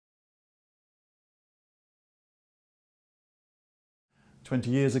20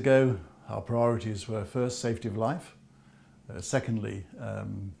 years ago, our priorities were first safety of life, secondly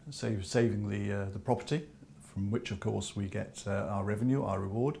saving the property, from which of course we get our revenue, our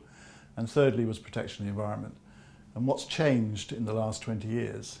reward, and thirdly was protection of the environment. And what's changed in the last 20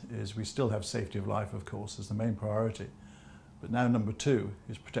 years is we still have safety of life, of course, as the main priority, but now number two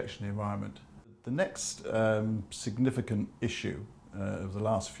is protection of the environment. The next significant issue of the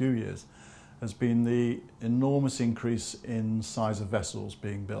last few years has been the enormous increase in size of vessels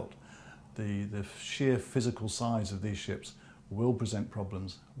being built. The sheer physical size of these ships will present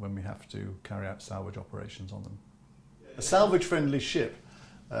problems when we have to carry out salvage operations on them. A salvage-friendly ship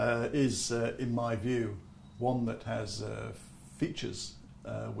is, in my view, one that has features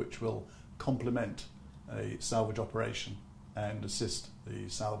which will complement a salvage operation and assist the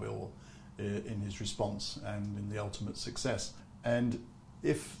salvor in his response and in the ultimate success. And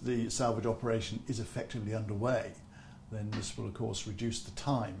if the salvage operation is effectively underway, then this will of course reduce the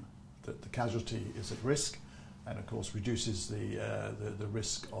time that the casualty is at risk, and of course reduces the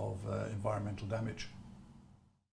risk of environmental damage.